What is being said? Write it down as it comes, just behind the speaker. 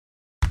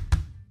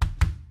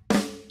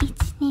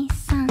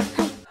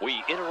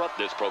interrupt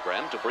this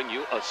program to bring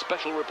you a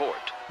special report.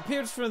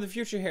 Appears from the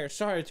future here.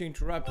 Sorry to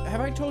interrupt.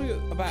 Have I told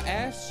you about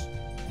Ash?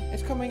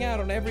 It's coming out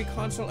on every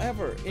console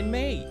ever in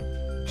May.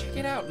 Check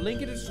it out.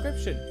 Link in the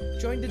description.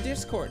 Join the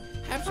Discord.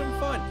 Have some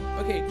fun.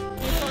 Okay,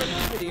 here's our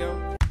new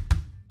video.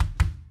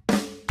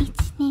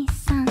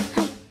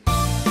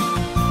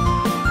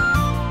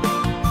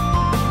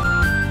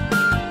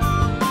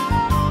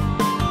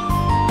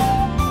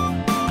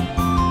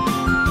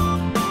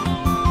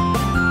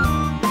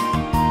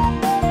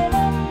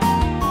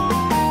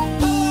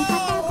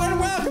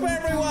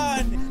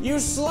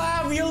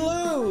 Slav, you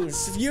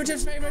lose!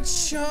 YouTube's favorite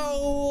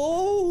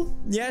show!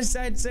 Yes,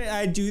 that's it.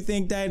 I do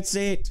think that's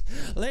it.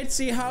 Let's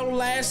see how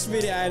last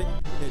video I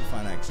did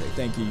fun, actually.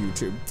 Thank you,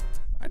 YouTube.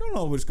 I don't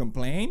always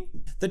complain.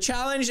 The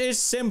challenge is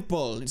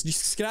simple. You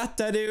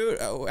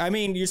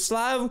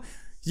Slav,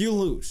 you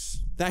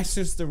lose. That's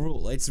just the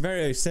rule. It's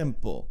very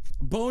simple.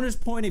 Bonus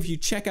point if you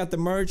check out the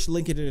merch.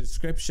 Link in the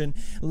description.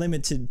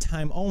 Limited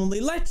time only.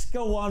 Let's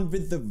go on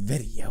with the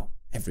video,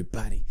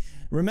 everybody.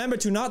 Remember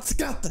to not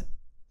scatter.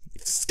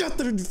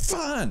 Scatter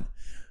fun.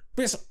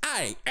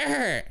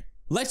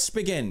 Let's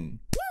begin.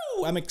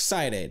 Woo! I'm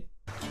excited.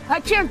 А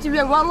чем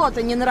тебе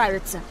болото не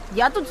нравится?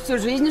 Я тут всю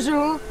жизнь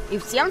живу и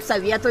всем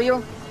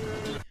советую.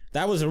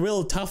 That was a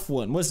real tough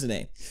one, wasn't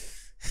it?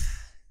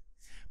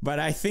 But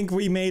I think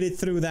we made it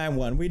through that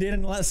one. We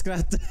didn't let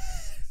skratta.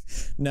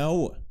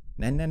 No.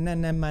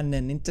 Nej,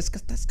 mannen. Inte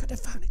skratta ska det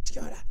fan inte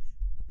göra.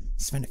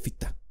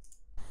 Svennefitta.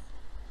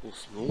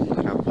 Уснул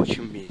на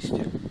рабочем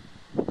месте.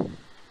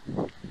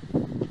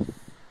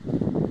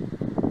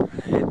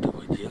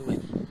 Этого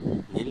делать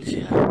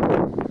нельзя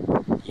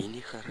и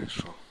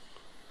нехорошо.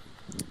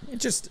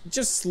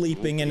 Just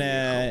sleeping in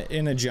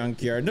a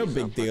junkyard, no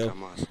big deal.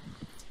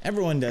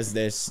 Everyone does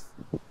this.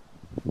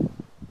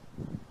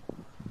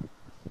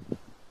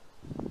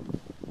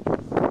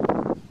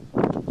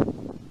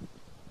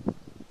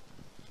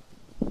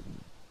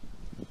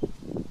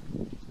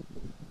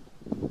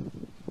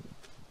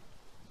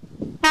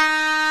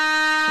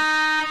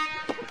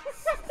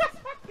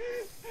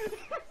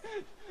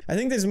 I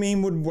think this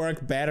meme would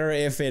work better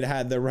if it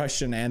had the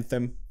Russian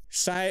anthem.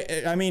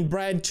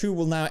 Brad 2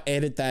 will now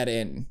edit that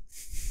in.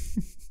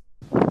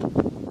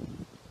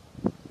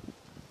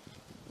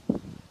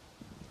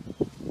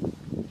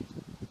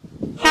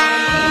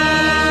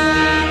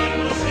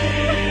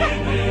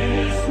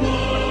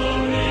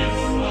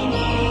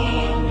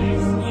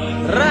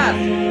 Раз,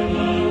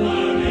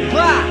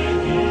 два,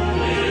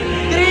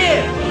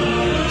 три.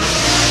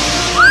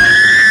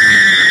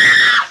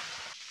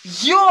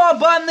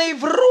 Ёбаный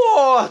в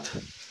рот!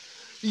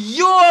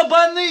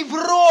 Ёбаный в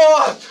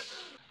рот!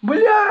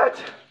 Блять!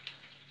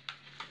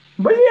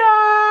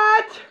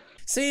 Блять!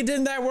 See,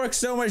 didn't that work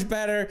so much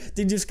better?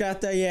 Did you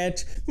got that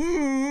yet?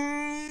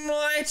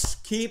 Let's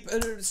keep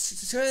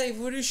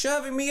får du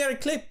kör vi mera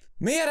klipp?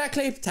 Mera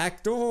klipp,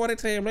 tack. Då var det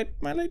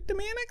trevligt med lite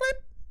mera klipp.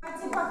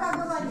 Пока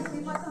говоришь,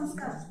 ты потом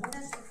скажешь.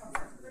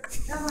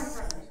 Давай,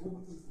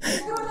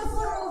 ты уже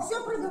формулу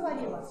все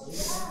проговорила?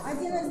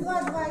 1 из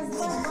 2, 2 из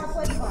 2, 2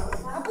 по 2.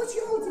 А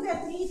почему у тебя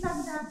 3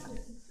 тогда?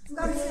 В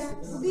конце.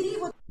 Убери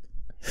вот.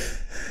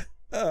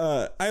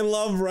 I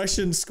love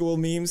Russian school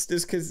memes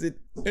just because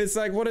it's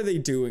like, what are they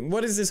doing?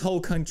 What is this whole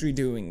country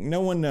doing?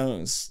 No one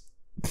knows.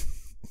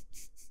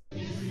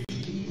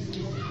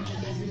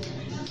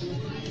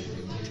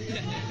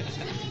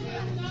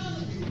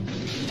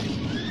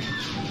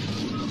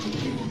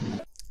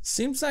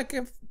 Seems like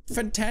a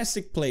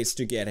fantastic place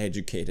to get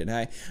educated.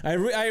 I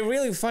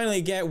really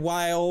finally get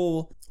why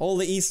all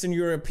the Eastern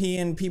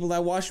European people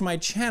that watch my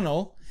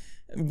channel,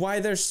 why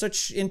they're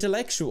such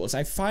intellectuals.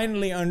 I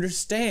finally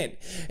understand.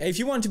 If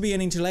you want to be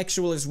an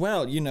intellectual as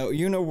well, you know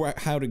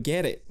how to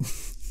get it.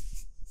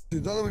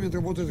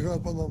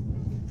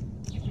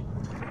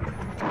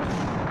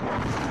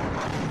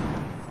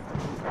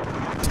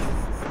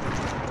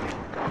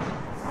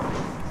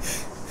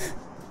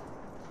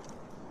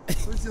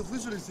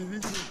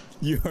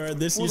 You heard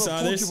this? You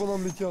saw this?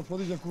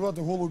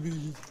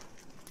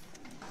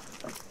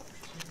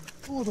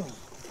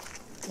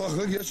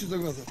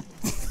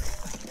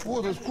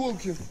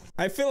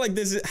 I feel like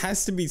this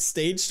has to be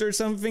staged or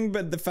something,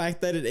 but the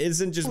fact that it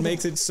isn't just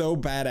makes it so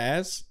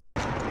badass.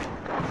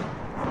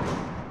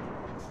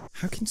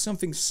 How can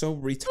something so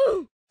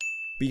retarded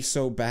be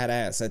so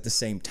badass at the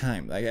same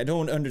time? Like, I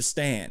don't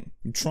understand.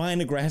 I'm trying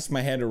to grasp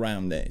my head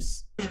around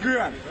this.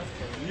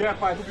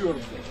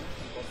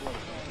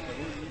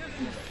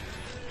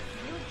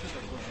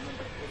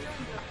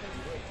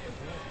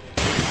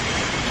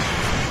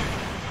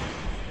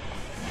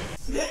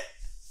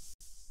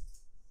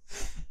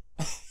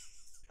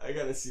 I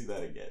gotta see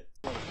that again.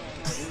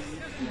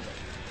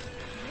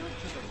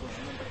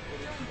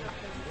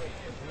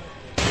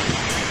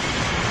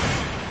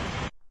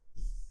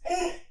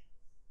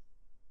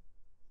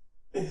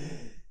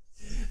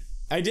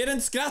 I didn't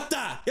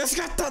skratta! Jag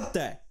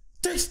skrattade!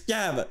 Tyst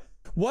jävel!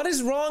 What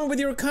is wrong with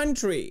your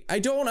country? I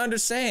don't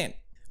understand.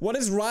 What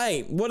is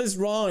right? What is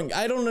wrong?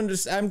 I don't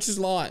understand. I'm just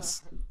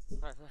lost.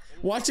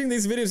 Watching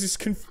these videos is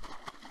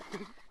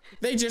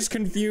They just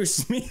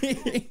confused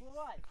me.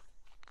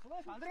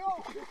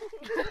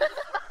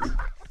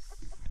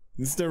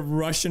 It's the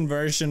Russian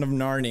version of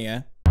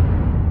Narnia.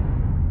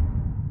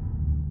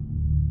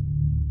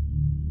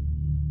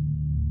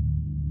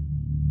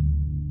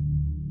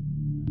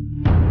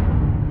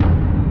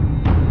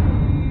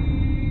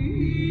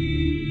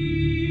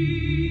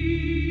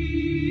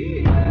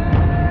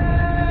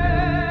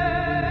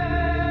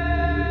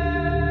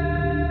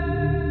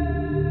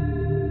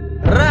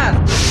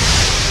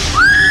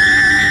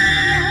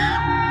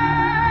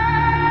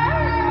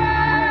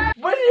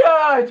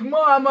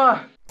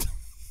 Mama!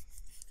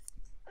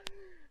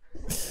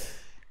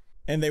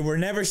 And they were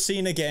never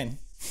seen again.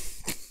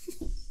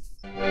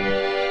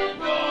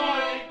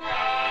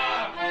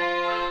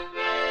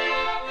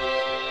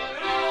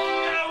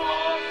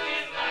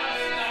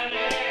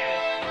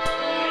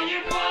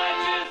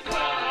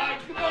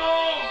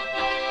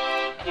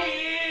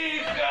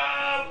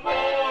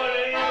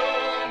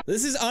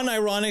 This is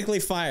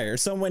unironically fire.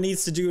 Someone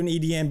needs to do an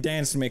EDM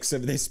dance mix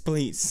of this,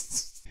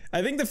 please.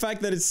 I think the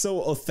fact that it's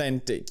so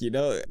authentic, you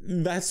know,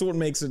 that's what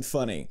makes it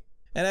funny.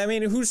 And I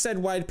mean, who said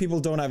white people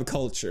don't have a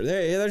culture?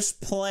 There's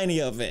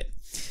plenty of it.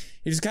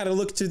 You just gotta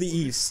look to the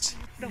east.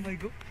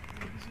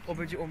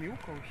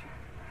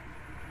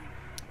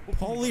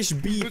 Polish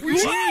beef.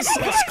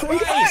 Jesus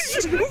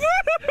Christ!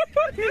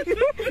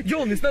 Gdzie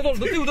on jest? Na dole,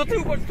 do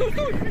tyłu, patrz,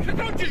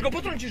 stój!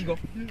 Potrącisz go!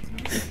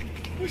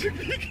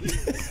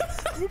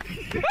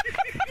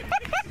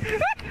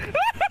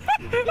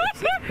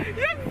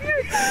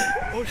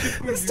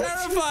 It's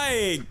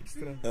terrifying!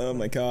 Oh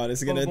my god,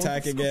 is it gonna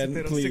attack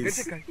again?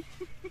 Please.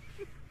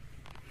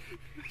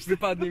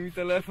 Wypadnie mi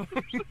telefon.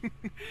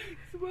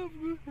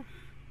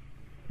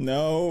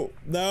 No,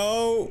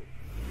 no!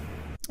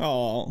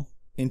 Oh,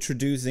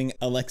 introducing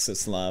Alexa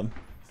Slab.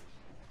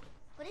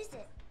 What is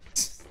it?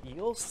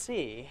 You'll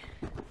see.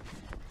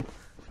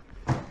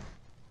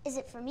 Is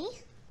it for me?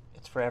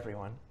 It's for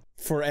everyone.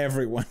 For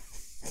everyone.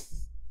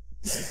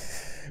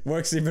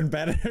 Works even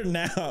better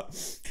now.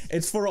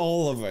 It's for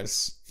all of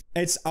us.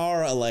 It's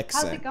our Alexa.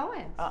 How's it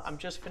going? I'm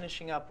just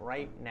finishing up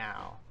right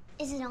now.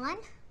 Is it on?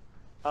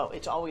 Oh,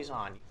 it's always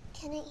on.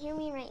 Can it hear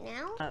me right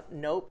now?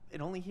 Nope.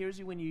 It only hears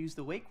you when you use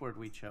the wake word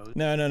we chose.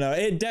 No.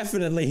 It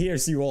definitely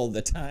hears you all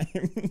the time.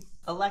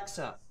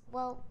 Alexa.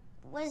 Well,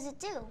 what does it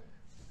do?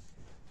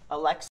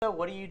 Alexa,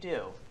 what do you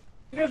do?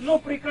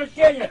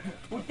 Прекращение!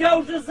 У тебя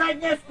уже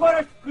задняя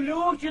скорость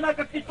включена,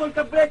 как ты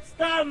только, блядь,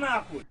 встал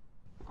нахуй!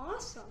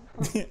 Awesome.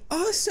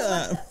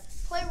 Awesome.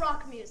 Play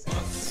rock music.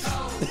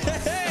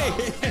 Hey!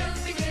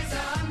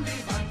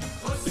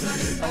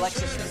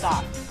 Alexa,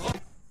 stop.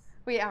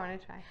 Wait, I want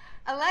to try.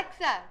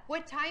 Alexa,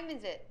 what time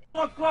is it?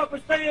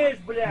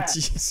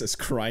 Jesus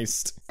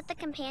Christ. With the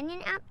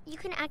companion app, you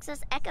can access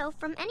Echo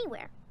from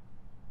anywhere.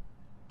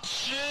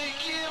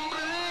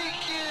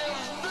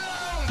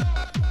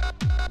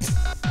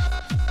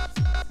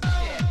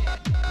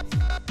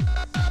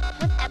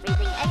 With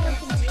everything Echo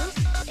can do,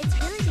 it's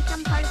really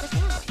become part of the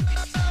family.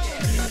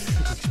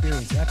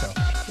 Experience Echo.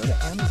 Go to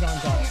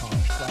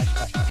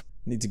Amazon.com/Echo.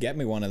 Need to get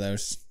me one of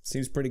those.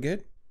 Seems pretty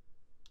good.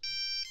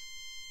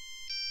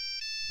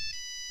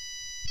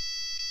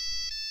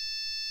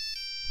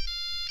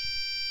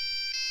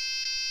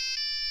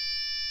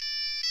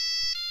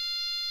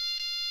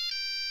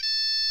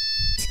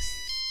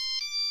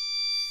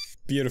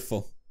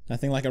 Beautiful.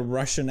 Nothing like a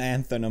Russian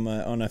anthem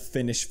on a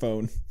Finnish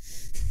phone.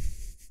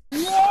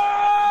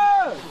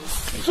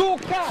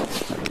 Сука!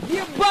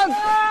 Ебан!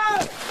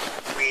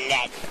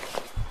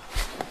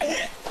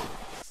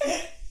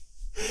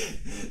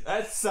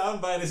 That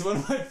soundbite is one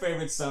of my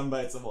favorite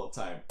soundbites of all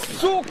time.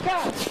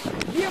 Сука!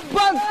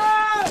 Ебан!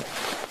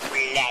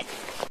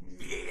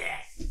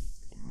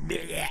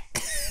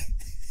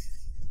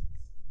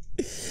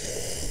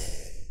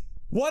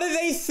 What did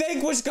they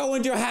think was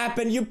going to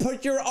happen? You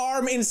put your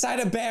arm inside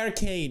a bear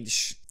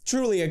cage.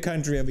 Truly a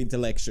country of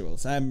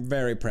intellectuals. I'm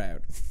very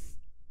proud.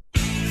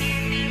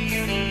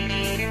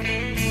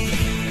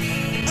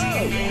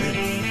 Oh,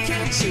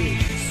 catchy.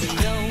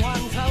 No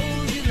one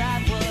told you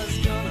life was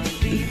gonna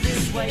be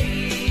this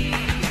way.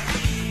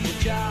 The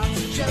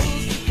job's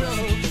just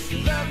broke.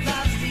 Love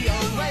life's the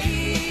old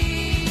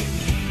way.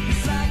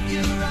 It's like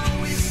you're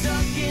always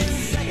stuck in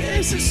second.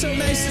 This is so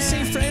nice to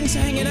see friends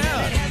hanging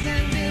out.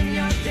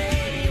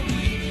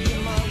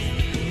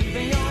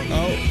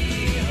 Oh.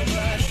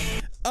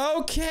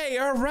 Okay,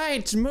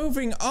 alright,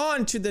 moving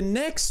on to the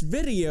next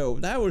video.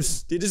 That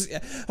was...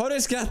 Har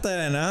du skrattat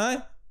den,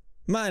 ha?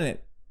 Mannen,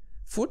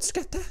 får du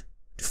skratta?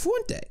 Du får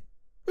inte.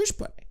 Usch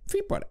på dig.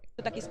 Fy på dig.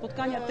 Takie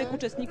spotkania tych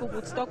uczestników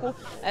Woodstocku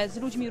z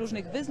ludźmi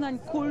różnych wyznań,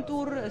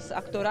 kultur, z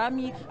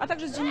aktorami, a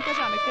także z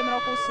dziennikarzami. W tym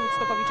roku z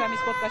Woodstockowiczami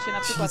spotka się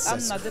na przykład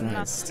Anna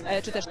Dymna,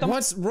 czy też Tom.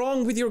 What's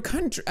wrong with your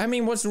country? I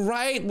mean, what's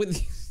right with...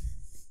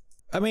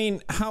 I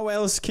mean, how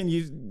else can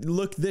you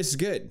look this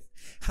good?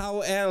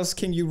 How else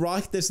can you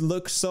rock this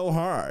look so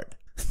hard?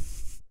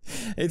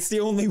 It's the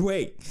only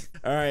way.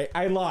 All right,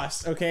 I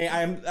lost, okay?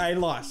 I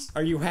lost.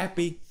 Are you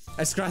happy?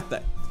 I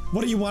skratta.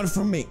 What do you want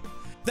from me?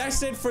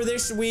 That's it for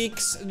this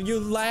week's You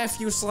Laugh,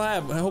 You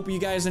Slap. I hope you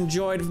guys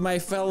enjoyed my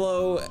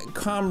fellow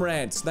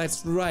comrades.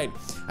 That's right.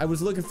 I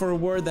was looking for a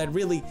word that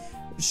really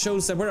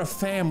shows that we're a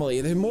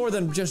family. They're more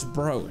than just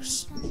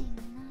bros.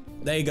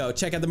 There you go.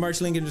 Check out the merch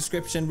link in the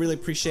description. Really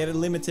appreciate it.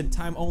 Limited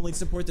time only.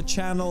 Support the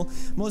channel.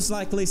 Most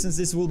likely, since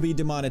this will be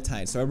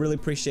demonetized. So I really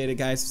appreciate it,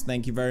 guys.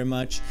 Thank you very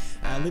much.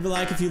 Leave a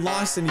like if you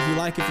lost, and if you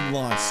like if you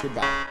lost.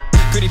 Goodbye.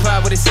 Goody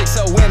pride with a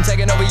 6-0 win,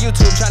 taking over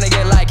YouTube, trying to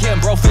get like him.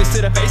 Bro, fist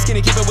to the face, can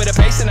he keep it with a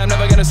pace, and I'm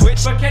never gonna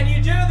switch. But can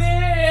you do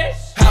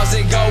this? How's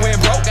it going,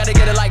 bro? Gotta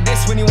get it like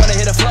this when you wanna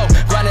hit a flow.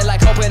 Grinding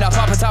like hoping I'll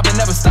pop a top and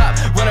never stop.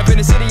 Run up in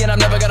the city and I'm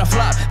never gonna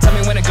flop. Tell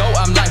me when to go,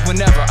 I'm like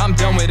whenever. I'm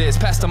done with this.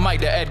 Pass the mic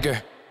to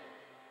Edgar.